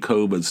D in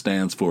COVID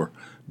stands for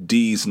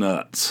D's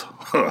nuts.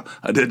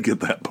 I did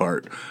get that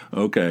part.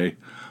 Okay.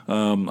 I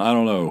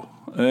don't know.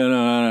 I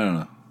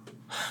don't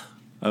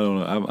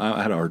know.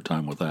 I had a hard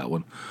time with that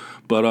one.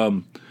 But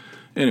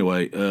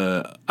anyway,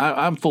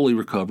 I'm fully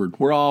recovered.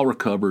 We're all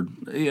recovered.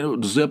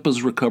 Zip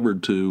is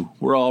recovered too.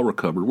 We're all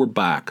recovered. We're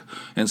back.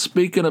 And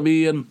speaking of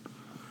Ian,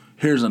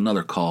 here's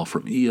another call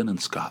from Ian in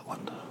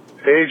Scotland.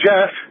 Hey,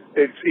 Jeff.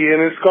 It's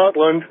Ian in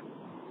Scotland,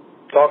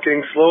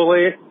 talking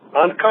slowly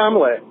and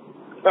calmly.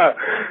 Back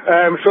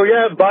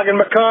in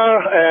my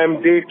car,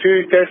 day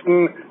 2,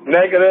 testing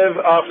negative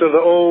after the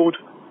old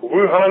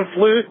Wuhan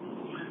flu.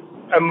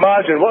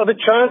 Imagine, what are the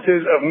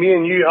chances of me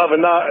and you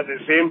having that at the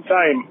same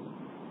time?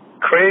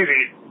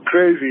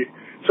 Crazy.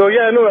 So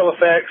no ill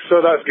effects, so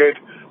that's good.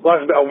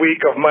 Last about a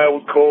week of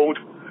mild cold.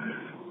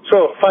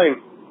 So, fine.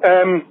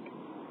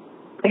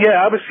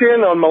 I was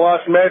saying on my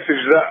last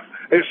message that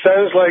it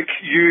sounds like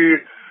you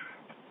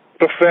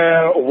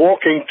prefer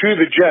walking to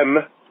the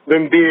gym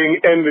than being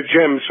in the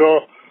gym.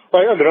 So,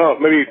 I don't know,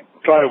 maybe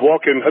try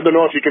walking. I don't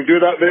know if you can do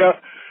that there.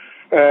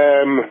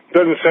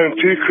 Doesn't sound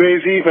too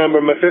crazy.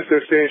 Remember my sister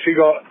saying she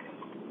got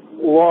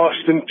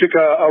lost and took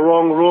a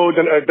wrong road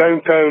into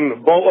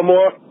downtown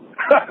Baltimore.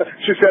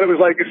 She said it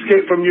was like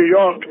Escape from New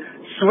York.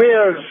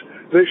 Swears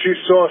that she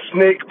saw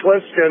Snake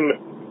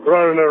Plissken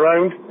running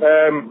around.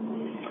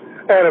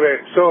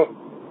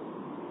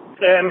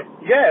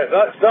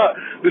 That's that.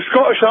 The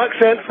Scottish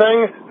accent thing,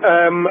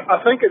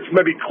 I think it's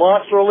maybe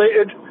class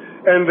related,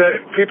 in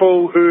that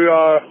people who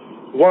are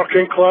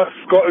working class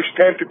Scottish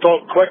tend to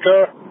talk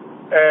quicker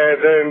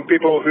than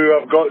people who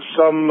have got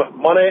some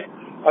money.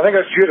 I think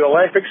that's due to the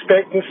life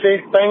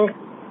expectancy thing,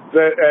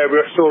 that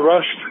we're so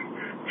rushed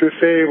to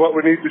say what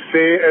we need to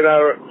say in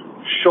our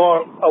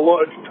short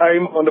allotted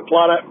time on the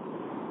planet.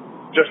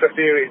 Just a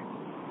theory.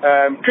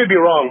 Could be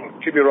wrong.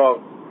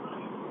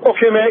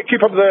 Okay, mate,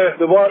 keep up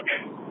the work.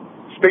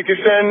 Speak to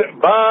you soon.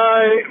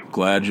 Bye.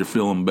 Glad you're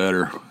feeling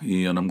better,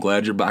 Ian. I'm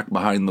glad you're back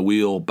behind the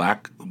wheel,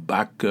 back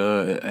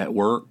at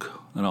work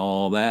and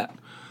all that.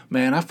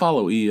 Man, I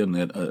follow Ian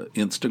at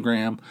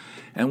Instagram,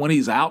 and when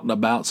he's out and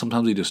about,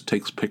 sometimes he just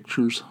takes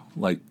pictures,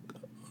 like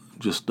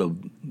just of,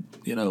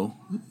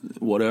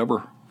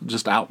 whatever,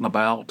 just out and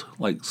about,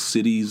 like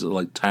cities,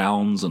 like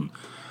towns and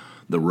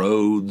the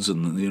roads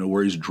and,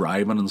 where he's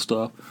driving and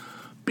stuff.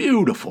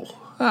 Beautiful.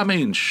 I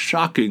mean,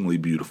 shockingly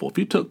beautiful. If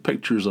you took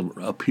pictures of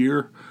up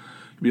here,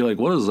 you'd be like,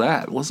 what is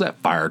that? What's that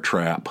fire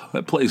trap?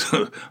 That place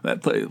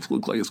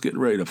looks like it's getting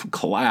ready to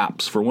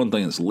collapse. For one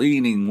thing, it's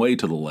leaning way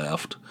to the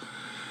left.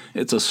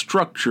 It's a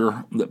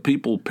structure that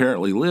people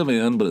apparently live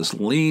in, but it's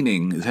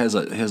leaning. It has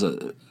a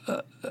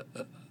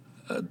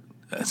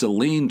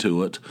lean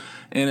to it,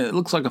 and it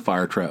looks like a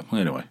fire trap.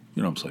 Anyway,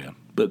 you know what I'm saying.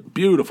 But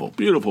beautiful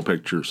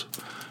pictures.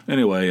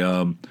 Anyway,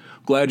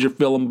 glad you're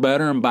feeling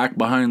better and back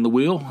behind the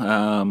wheel.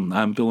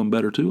 I'm feeling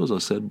better too, as I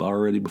said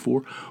already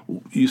before.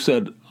 You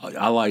said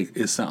I like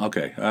it.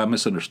 Okay, I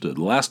misunderstood.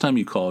 The last time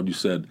you called, you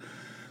said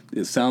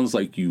it sounds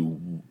like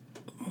you.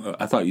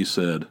 I thought you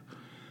said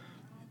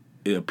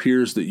it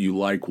appears that you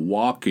like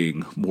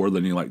walking more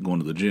than you like going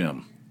to the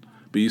gym.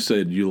 But you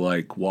said you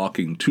like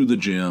walking to the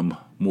gym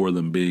more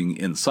than being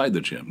inside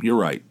the gym. You're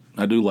right.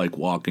 I do like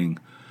walking,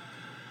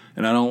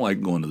 and I don't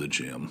like going to the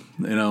gym.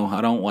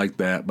 I don't like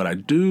that, but I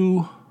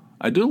do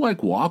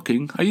like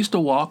walking. I used to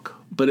walk,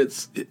 but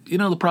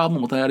the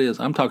problem with that is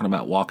I'm talking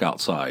about walk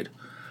outside.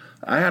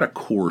 I had a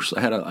course.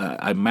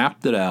 I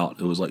mapped it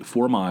out. It was like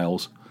 4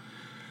 miles,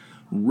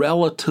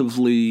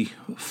 relatively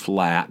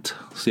flat.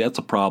 See, that's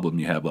a problem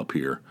you have up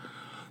here.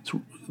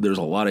 There's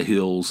a lot of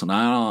hills, and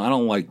I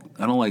don't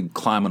like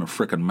climbing a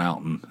frickin'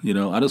 mountain.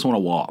 I just want to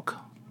walk.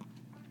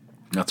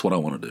 That's what I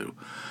want to do.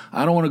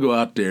 I don't want to go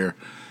out there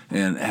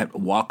and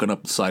walking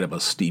up the side of a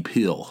steep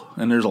hill.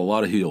 And there's a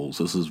lot of hills.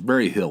 This is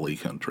very hilly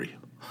country.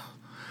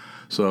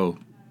 So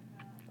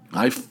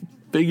I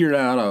figured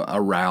out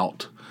a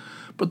route.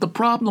 But the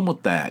problem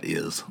with that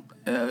is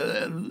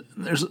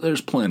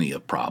there's plenty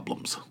of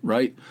problems,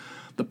 right?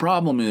 The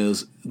problem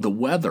is the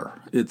weather.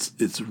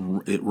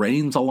 It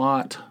rains a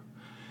lot.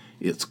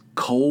 It's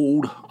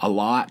cold a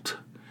lot.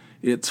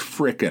 It's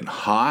frickin'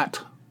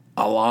 hot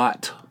a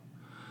lot.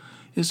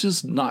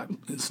 It's not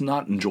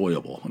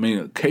enjoyable. I mean,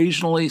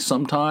 occasionally,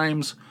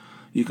 sometimes,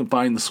 you can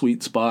find the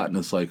sweet spot and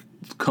it's like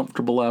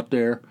comfortable out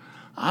there.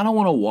 I don't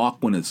want to walk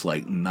when it's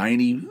like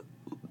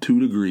 92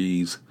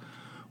 degrees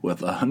with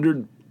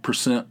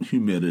 100%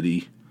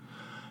 humidity.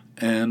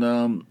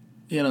 And,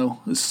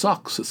 it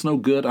sucks. It's no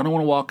good. I don't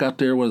want to walk out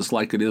there when it's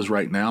like it is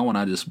right now when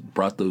I just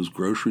brought those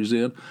groceries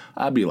in.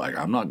 I'd be like,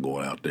 I'm not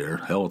going out there.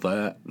 Hell with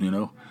that,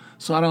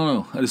 So I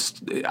don't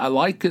know. I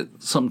like it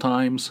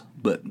sometimes,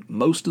 but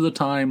most of the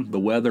time the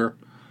weather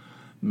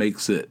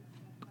makes it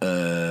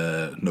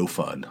no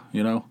fun,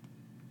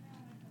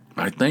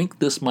 I think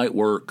this might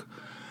work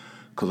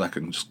because I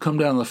can just come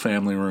down to the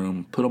family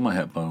room, put on my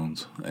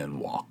headphones, and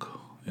walk.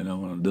 And I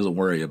don't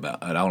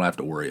have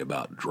to worry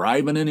about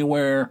driving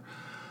anywhere.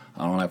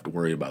 I don't have to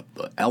worry about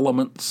the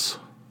elements.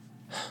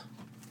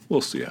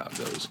 We'll see how it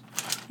goes.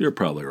 You're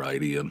probably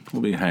right, Ian.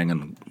 I'll be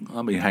hanging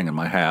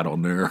my hat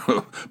on there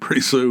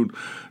pretty soon.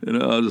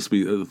 I'll just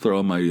be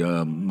throwing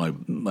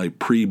my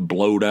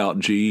pre-blowed out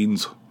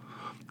jeans.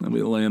 I'll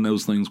be laying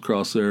those things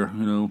across there,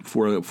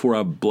 before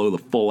I blow the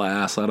full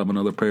ass out of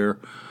another pair.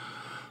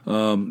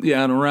 And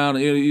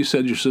around, you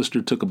said your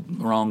sister took a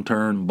wrong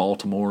turn in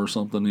Baltimore or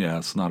something. Yeah,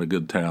 it's not a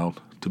good town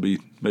to be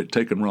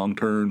taking wrong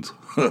turns.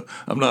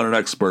 I'm not an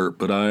expert,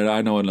 but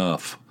I know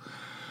enough.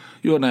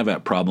 You wouldn't have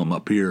that problem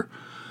up here.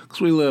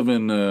 Because we live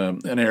in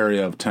an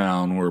area of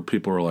town where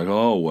people are like,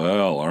 oh,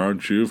 well,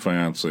 aren't you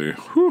fancy?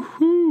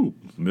 Whoo-hoo,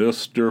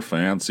 Mr.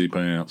 Fancy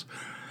Pants.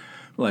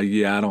 Like,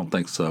 yeah, I don't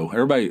think so.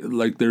 Everybody,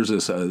 like, there's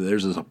this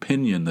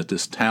opinion that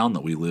this town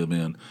that we live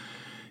in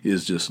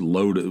is just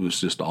loaded. It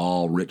was just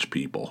all rich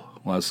people.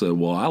 Well, I said,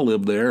 well, I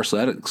live there, so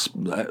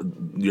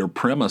that your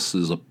premise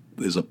is a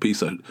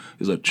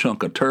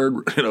chunk of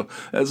turd.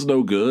 That's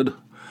no good.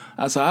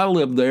 I said, I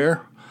live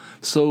there.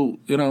 So,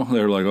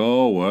 they're like,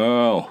 oh,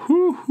 well,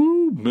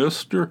 whoo-hoo,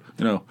 mister,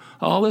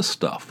 all this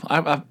stuff.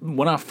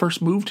 When I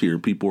first moved here,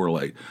 people were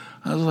like,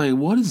 I was like,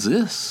 what is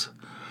this?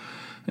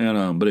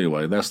 And but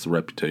anyway, that's the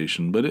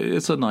reputation. But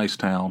it's a nice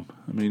town.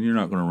 I mean, you're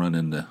not going to run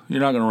into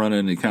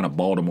any kind of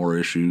Baltimore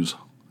issues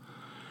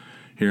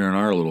here in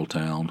our little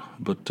town.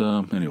 But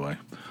anyway,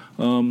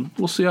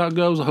 we'll see how it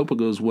goes. I hope it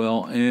goes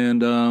well.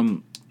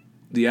 And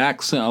the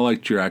accent, I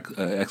liked your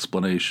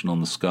explanation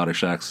on the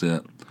Scottish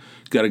accent.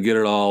 Got to get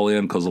it all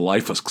in because of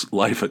life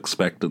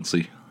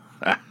expectancy.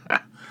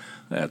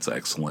 That's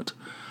excellent.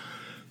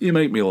 You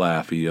make me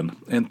laugh, Ian.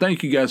 And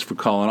thank you guys for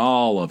calling,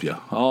 all of you,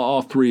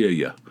 all three of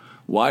you.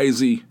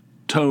 Wisey,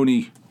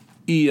 Tony,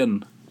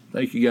 Ian,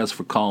 thank you guys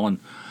for calling.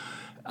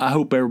 I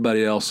hope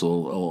everybody else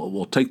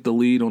will take the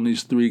lead on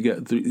these three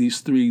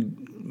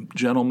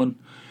gentlemen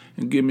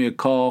and give me a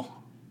call.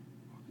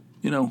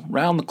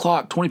 Round the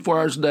clock, 24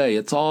 hours a day.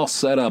 It's all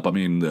set up. I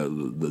mean,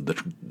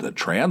 the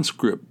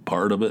transcript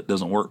part of it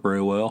doesn't work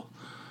very well.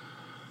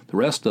 The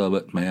rest of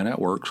it, man, that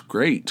works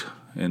great.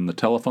 And the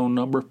telephone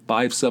number,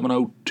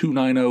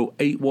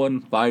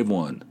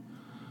 570-290-8151.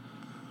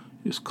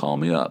 Just call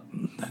me up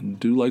and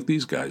do like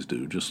these guys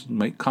do. Just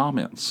make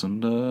comments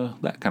and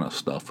that kind of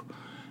stuff.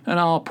 And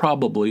I'll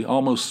probably,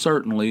 almost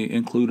certainly,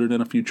 include it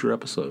in a future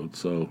episode.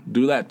 So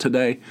do that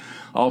today.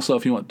 Also,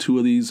 if you want 2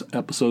 of these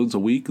episodes a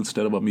week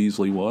instead of a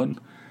measly one,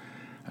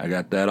 I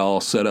got that all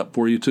set up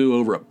for you too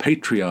over at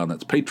Patreon.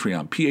 That's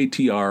Patreon,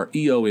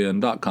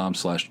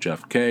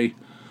 patreon.com/Jeff K.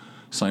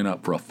 Sign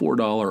up for a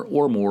 $4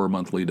 or more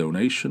monthly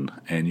donation,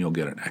 and you'll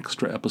get an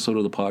extra episode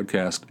of the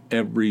podcast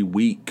every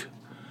week.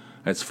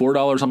 That's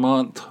 $4 a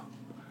month,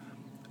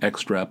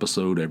 extra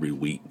episode every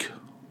week.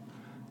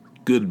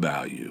 Good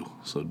value.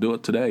 So do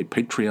it today.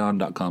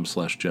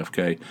 Patreon.com/Jeff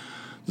K.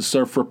 The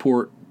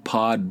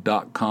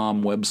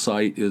surfreportpod.com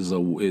website is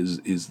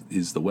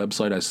the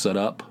website I set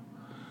up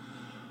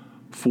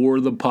for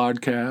the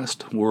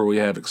podcast, where we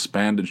have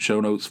expanded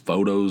show notes,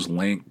 photos,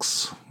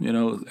 links,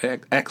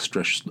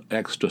 extra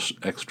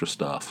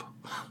stuff.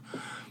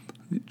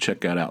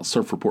 Check that out,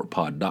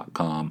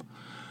 surfreportpod.com.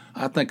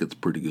 I think it's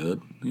pretty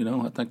good.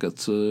 I think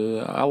it's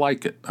I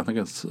like it. I think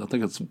it's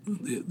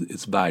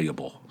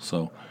valuable.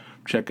 So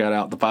check that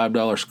out. The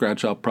 $5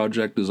 Scratch Off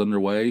project is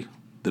underway.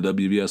 The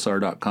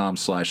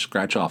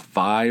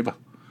WBSR.com/scratchoff5.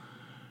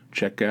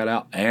 Check that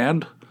out.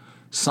 And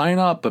sign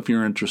up if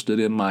you're interested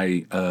in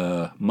my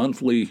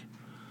monthly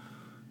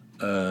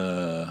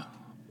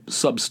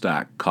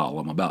Substack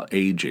column about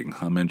aging.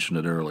 I mentioned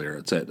it earlier.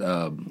 It's at,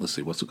 let's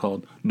see, what's it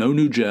called?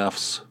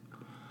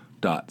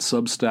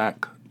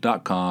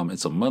 NoNewJeffs.substack.com.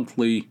 It's a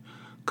monthly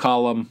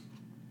column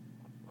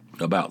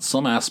about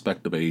some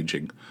aspect of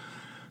aging.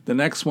 The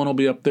next one will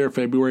be up there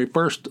February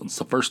 1st. It's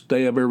the first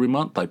day of every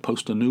month. I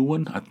post a new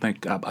one. I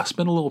think I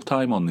spend a little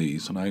time on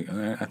these, and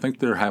I think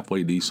they're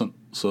halfway decent.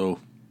 So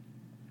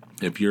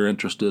if you're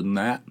interested in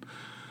that,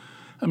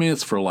 I mean,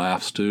 it's for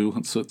laughs too.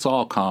 It's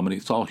all comedy.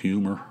 It's all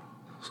humor.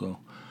 So,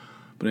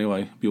 but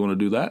anyway, if you want to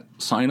do that,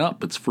 sign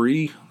up. It's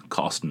free. It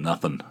costs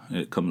nothing.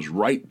 It comes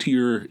right to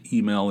your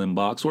email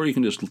inbox, or you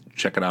can just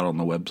check it out on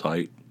the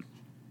website,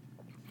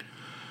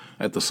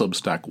 at the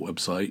Substack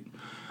website.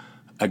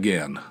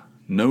 Again,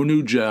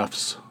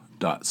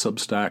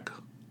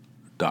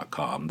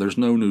 NoNewJeffs.substack.com. There's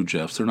no new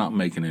Jeffs. They're not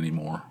making any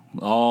more.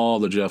 All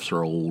the Jeffs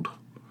are old.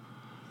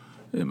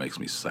 It makes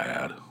me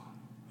sad.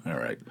 All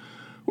right.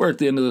 We're at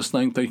the end of this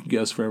thing. Thank you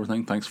guys for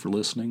everything. Thanks for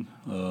listening.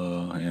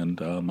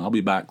 And I'll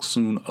be back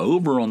soon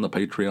over on the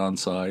Patreon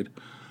side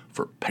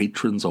for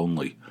patrons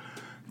only,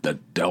 the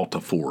Delta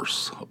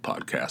Force of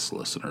podcast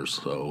listeners.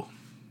 So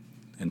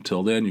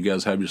until then, you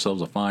guys have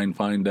yourselves a fine,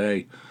 fine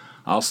day.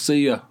 I'll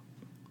see you.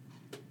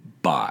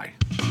 Bye.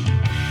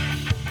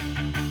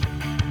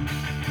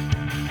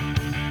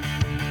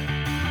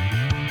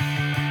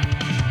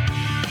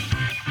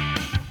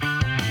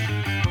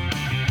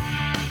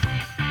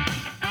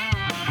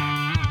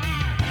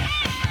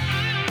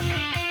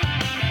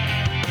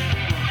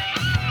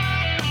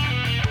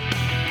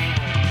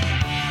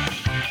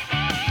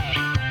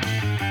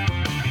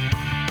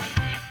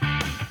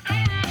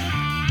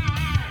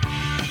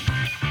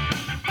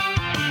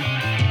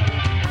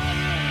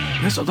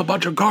 This is a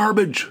bunch of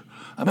garbage.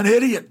 I'm an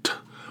idiot.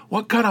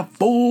 What kind of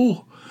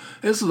fool?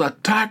 This is a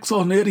tax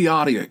on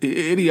idiocracy.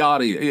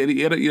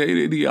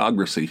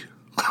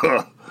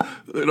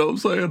 You know what I'm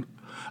saying?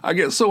 I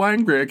get so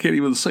angry I can't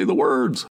even say the words.